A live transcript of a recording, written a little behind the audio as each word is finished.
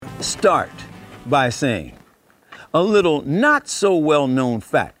start by saying a little not so well known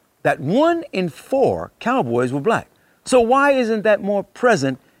fact that 1 in 4 cowboys were black. So why isn't that more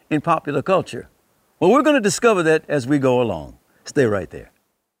present in popular culture? Well, we're going to discover that as we go along. Stay right there.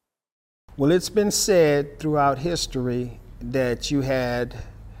 Well, it's been said throughout history that you had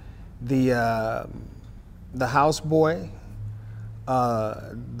the houseboy,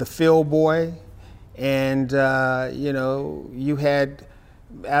 the field boy, and you had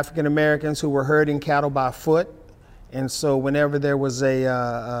African Americans who were herding cattle by foot, and so whenever there was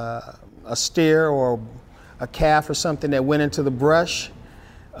a steer or a calf or something that went into the brush,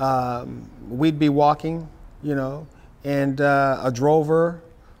 we'd be walking, and a drover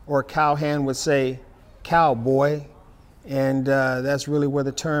or a cowhand would say, "Cowboy," and that's really where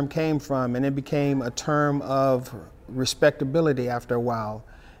the term came from, and it became a term of respectability after a while,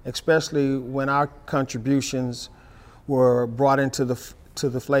 especially when our contributions were brought into the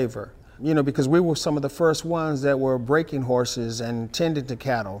flavor. Because we were some of the first ones that were breaking horses and tending to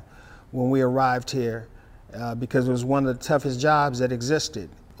cattle when we arrived here, because it was one of the toughest jobs that existed.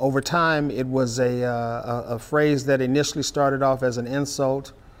 Over time, it was a phrase that initially started off as an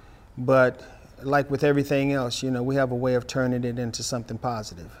insult, but like with everything else, we have a way of turning it into something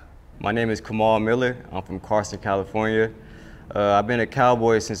positive. My name is Kamal Miller. I'm from Carson, California. I've been a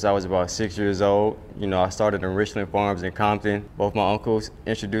cowboy since I was about 6 years old. I started in Richland Farms in Compton. Both my uncles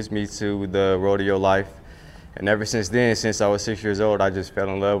introduced me to the rodeo life. And ever since then, since I was 6 years old, I just fell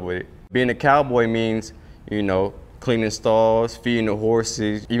in love with it. Being a cowboy means, cleaning stalls, feeding the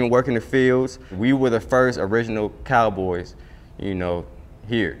horses, even working the fields. We were the first original cowboys,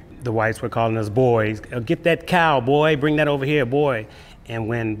 here. The whites were calling us boys. "Get that cow, boy. Bring that over here, boy." And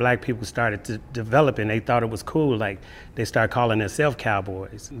when black people started to developing, they thought it was cool. Like, they started calling themselves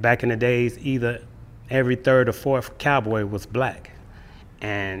cowboys. Back in the days, either every third or fourth cowboy was black.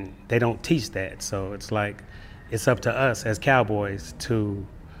 And they don't teach that. So it's like, it's up to us as cowboys,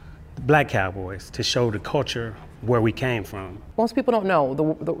 black cowboys, to show the culture where we came from. Most people don't know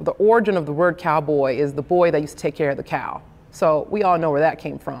the origin of the word cowboy is the boy that used to take care of the cow. So we all know where that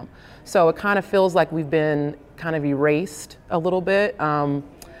came from. So it kind of feels like we've been kind of erased a little bit.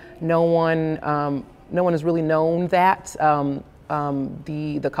 No one has really known that.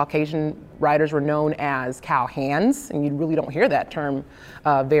 The Caucasian riders were known as cow hands, and you really don't hear that term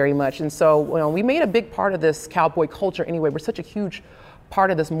very much. And so we made a big part of this cowboy culture anyway. We're such a huge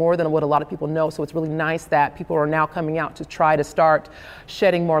part of this, more than what a lot of people know. So it's really nice that people are now coming out to try to start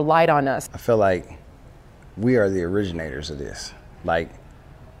shedding more light on us. I feel like we are the originators of this. Like,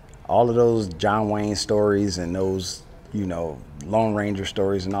 all of those John Wayne stories and those, Lone Ranger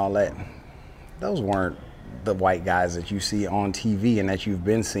stories and all that, those weren't the white guys that you see on TV and that you've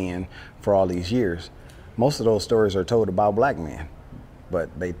been seeing for all these years. Most of those stories are told about black men, but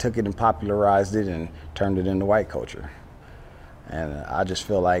they took it and popularized it and turned it into white culture. And I just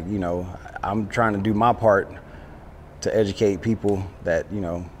feel like, I'm trying to do my part to educate people that,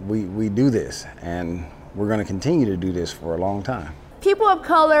 we do this, and we're going to continue to do this for a long time. People of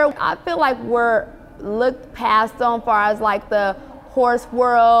color, I feel like we're looked past on far as like the horse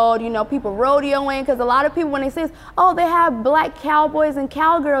world, people rodeoing, because a lot of people, when they say, oh, they have black cowboys and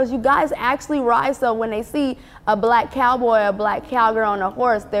cowgirls, you guys actually rise. So when they see a black cowboy, a black cowgirl on a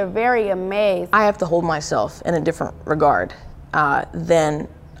horse, they're very amazed. I have to hold myself in a different regard than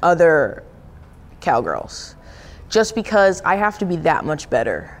other cowgirls, just because I have to be that much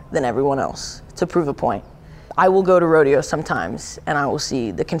better than everyone else to prove a point. I will go to rodeos sometimes and I will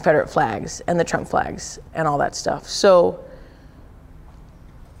see the Confederate flags and the Trump flags and all that stuff. So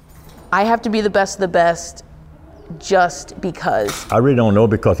I have to be the best of the best just because. I really don't know,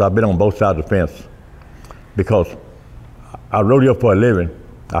 because I've been on both sides of the fence. Because I rodeo for a living.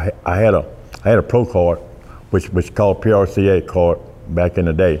 I had a pro card, which was called PRCA card back in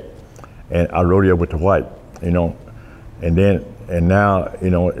the day, and I rodeo with the white, and now,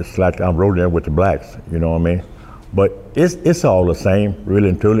 it's like I'm rodeoing with the blacks, you know what I mean? But it's all the same, really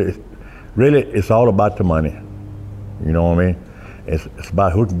and truly. Really, it's all about the money, you know what I mean? It's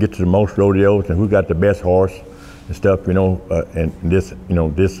about who can get to the most rodeos and who got the best horse and stuff, and this,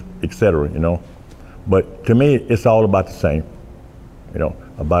 this, et cetera, But to me, it's all about the same,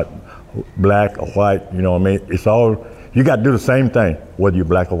 about black or white, you know what I mean? It's all, you got to do the same thing, whether you're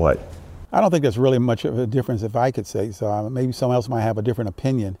black or white. I don't think there's really much of a difference, if I could say so. Maybe someone else might have a different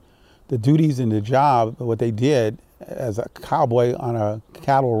opinion. The duties and the job, what they did as a cowboy on a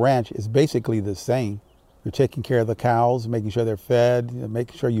cattle ranch is basically the same. You're taking care of the cows, making sure they're fed,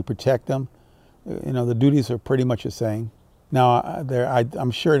 making sure you protect them. The duties are pretty much the same. Now,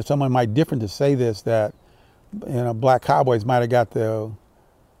 I'm sure someone might differ to say this, that black cowboys might have got the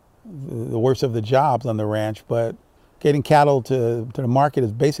the worst of the jobs on the ranch, but getting cattle to the market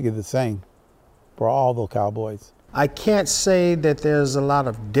is basically the same for all the cowboys. I can't say that there's a lot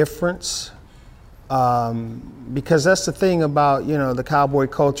of difference because that's the thing about, you know, the cowboy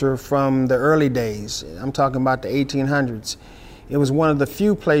culture from the early days. I'm talking about the 1800s. It was one of the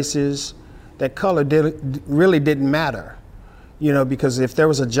few places that color really didn't matter, you know, because if there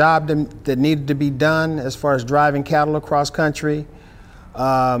was a job that needed to be done as far as driving cattle across country,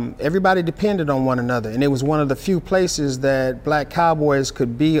 everybody depended on one another. And it was one of the few places that black cowboys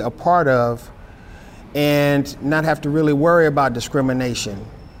could be a part of and not have to really worry about discrimination.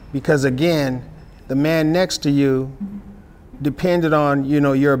 Because again, the man next to you depended on, you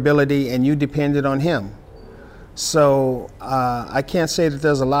know, your ability, and you depended on him. So I can't say that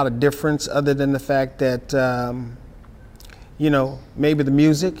there's a lot of difference other than the fact that, you know, maybe the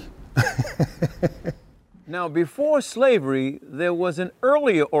music. Now, before slavery, there was an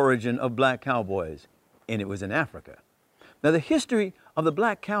earlier origin of black cowboys, and it was in Africa. Now, the history of the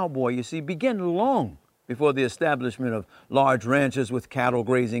black cowboy, you see, began long before the establishment of large ranches with cattle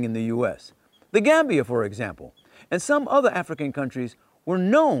grazing in the U.S. The Gambia, for example, and some other African countries were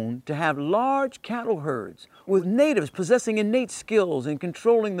known to have large cattle herds with natives possessing innate skills in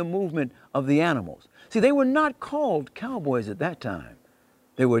controlling the movement of the animals. See, they were not called cowboys at that time.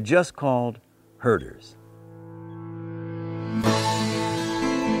 They were just called herders.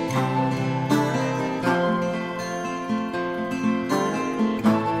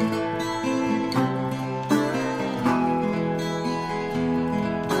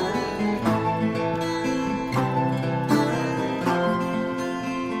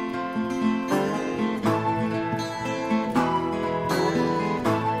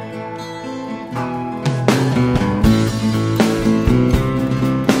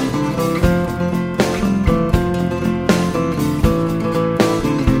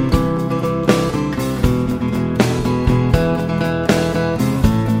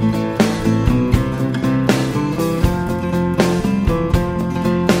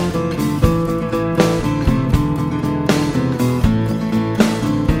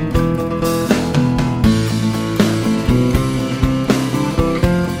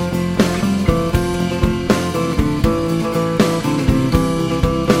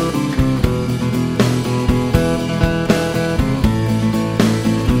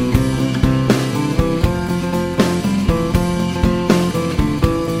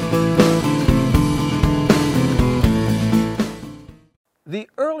 The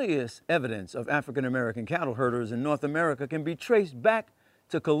earliest evidence of African American cattle herders in North America can be traced back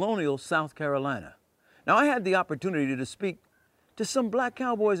to colonial South Carolina. Now, I had the opportunity to speak to some black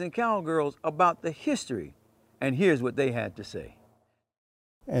cowboys and cowgirls about the history, and here's what they had to say.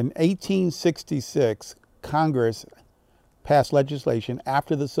 In 1866, Congress passed legislation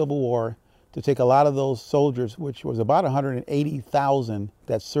after the Civil War to take a lot of those soldiers, which was about 180,000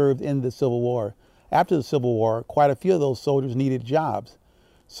 that served in the Civil War. After the Civil War, quite a few of those soldiers needed jobs.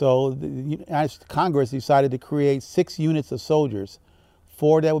 So Congress decided to create 6 units of soldiers,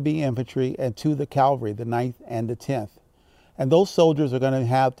 4 that would be infantry and 2 the cavalry, the 9th and the 10th. And those soldiers are going to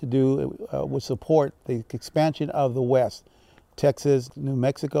have to do with support the expansion of the West, Texas, New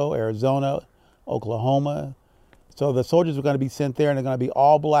Mexico, Arizona, Oklahoma. So the soldiers were going to be sent there, and they're going to be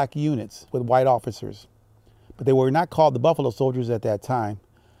all black units with white officers. But they were not called the Buffalo Soldiers at that time.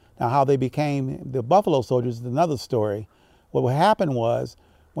 Now, how they became the Buffalo Soldiers is another story. What happened was,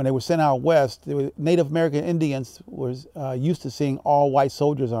 when they were sent out west, Native American Indians were used to seeing all white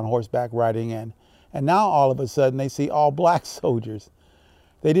soldiers on horseback riding in. And now all of a sudden they see all black soldiers.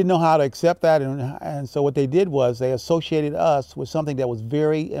 They didn't know how to accept that, and so what they did was they associated us with something that was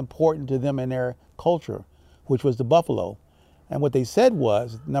very important to them in their culture, which was the buffalo. And what they said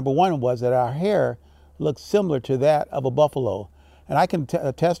was, number one was that our hair looked similar to that of a buffalo. And I can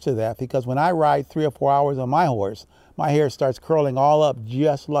attest to that, because when I ride 3 or 4 hours on my horse, my hair starts curling all up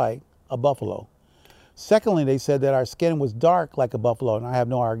just like a buffalo. Secondly, they said that our skin was dark like a buffalo, and I have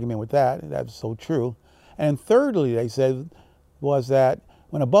no argument with that. That's so true. And thirdly, they said was that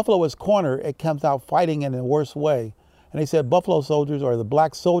when a buffalo is cornered, it comes out fighting in the worst way. And they said buffalo soldiers, or the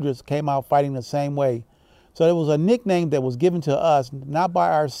black soldiers, came out fighting the same way. So it was a nickname that was given to us, not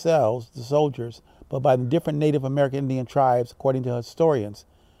by ourselves, the soldiers, but by the different Native American Indian tribes, according to historians.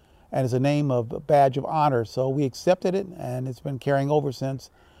 And it's a name of badge of honor. So we accepted it, and it's been carrying over since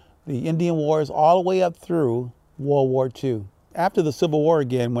the Indian Wars all the way up through World War II. After the Civil War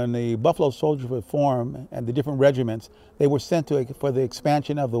again, when the Buffalo Soldiers were formed and the different regiments, they were sent for the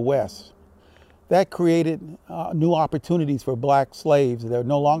expansion of the West. That created new opportunities for black slaves. They're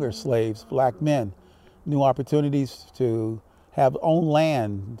no longer slaves, black men. New opportunities to have own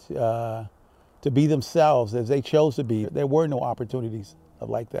land to be themselves as they chose to be. There were no opportunities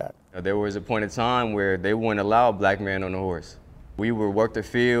like that. There was a point in time where they wouldn't allow a black man on the horse. We would work the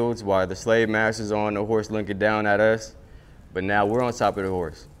fields while the slave masters are on the horse looking down at us, but now we're on top of the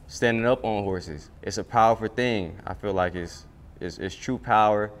horse, standing up on horses. It's a powerful thing. I feel like it's true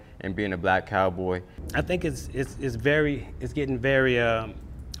power in being a black cowboy. I think it's getting very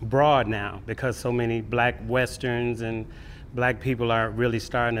broad now because so many black westerns and black people are really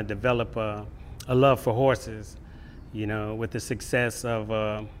starting to develop a love for horses, you know, with the success of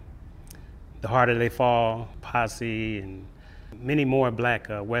The Harder They Fall, Posse, and many more black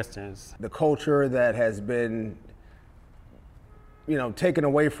westerns. The culture that has been, you know, taken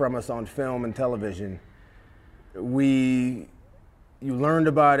away from us on film and television, you learned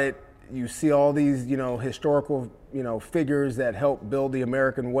about it, you see all these, you know, historical, you know, figures that helped build the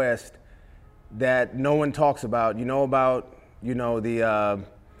American West that no one talks about. You know about, you know,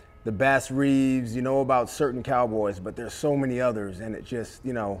 the Bass Reeves, you know about certain cowboys, but there's so many others, and it just,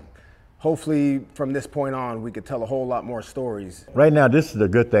 you know, hopefully from this point on, we could tell a whole lot more stories. Right now, this is a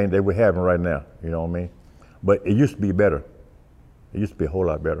good thing that we're having right now, you know what I mean? But it used to be better. It used to be a whole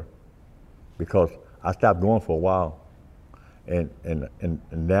lot better because I stopped going for a while and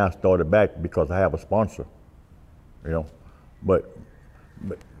now I started back because I have a sponsor, you know? But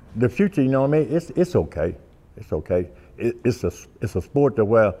the future, you know what I mean? It's okay. It's okay. It's a sport that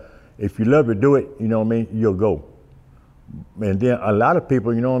where if you love to do it, you know what I mean, you'll go. And then a lot of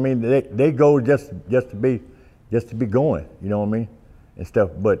people, you know what I mean, they go just to be going, you know what I mean, and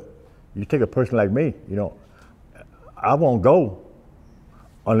stuff. But you take a person like me, you know, I won't go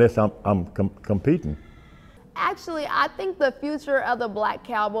unless I'm competing. Actually, I think the future of the black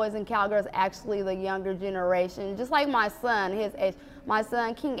cowboys and cowgirls is actually the younger generation. Just like my son, his age. My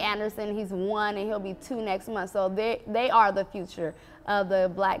son, King Anderson, he's 1 and he'll be 2 next month. So they are the future of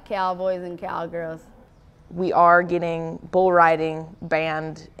the black cowboys and cowgirls. We are getting bull riding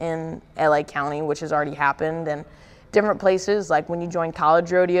banned in LA County, which has already happened, and different places, like when you join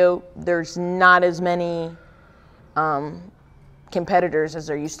college rodeo, there's not as many competitors as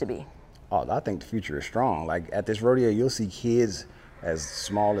there used to be. Oh, I think the future is strong. Like at this rodeo, you'll see kids as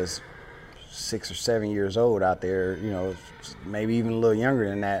small as 6 or 7 years old out there, you know, maybe even a little younger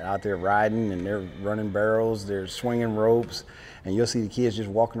than that, out there riding, and they're running barrels, they're swinging ropes, and you'll see the kids just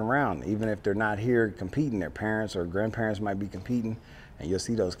walking around. Even if they're not here competing, their parents or grandparents might be competing, and you'll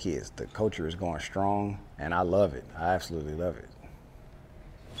see those kids. The culture is going strong, and I love it. I absolutely love it.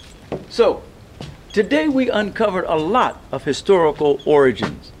 So, today we uncovered a lot of historical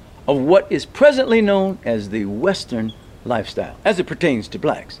origins of what is presently known as the Western lifestyle, as it pertains to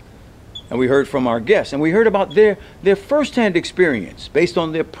blacks. And we heard from our guests, and we heard about their firsthand experience based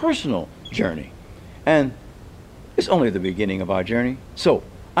on their personal journey. And it's only the beginning of our journey. So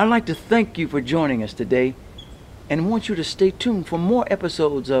I'd like to thank you for joining us today and want you to stay tuned for more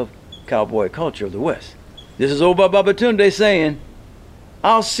episodes of Cowboy Culture of the West. This is Oba Babatunde saying,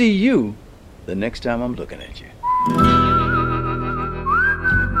 I'll see you the next time I'm looking at you.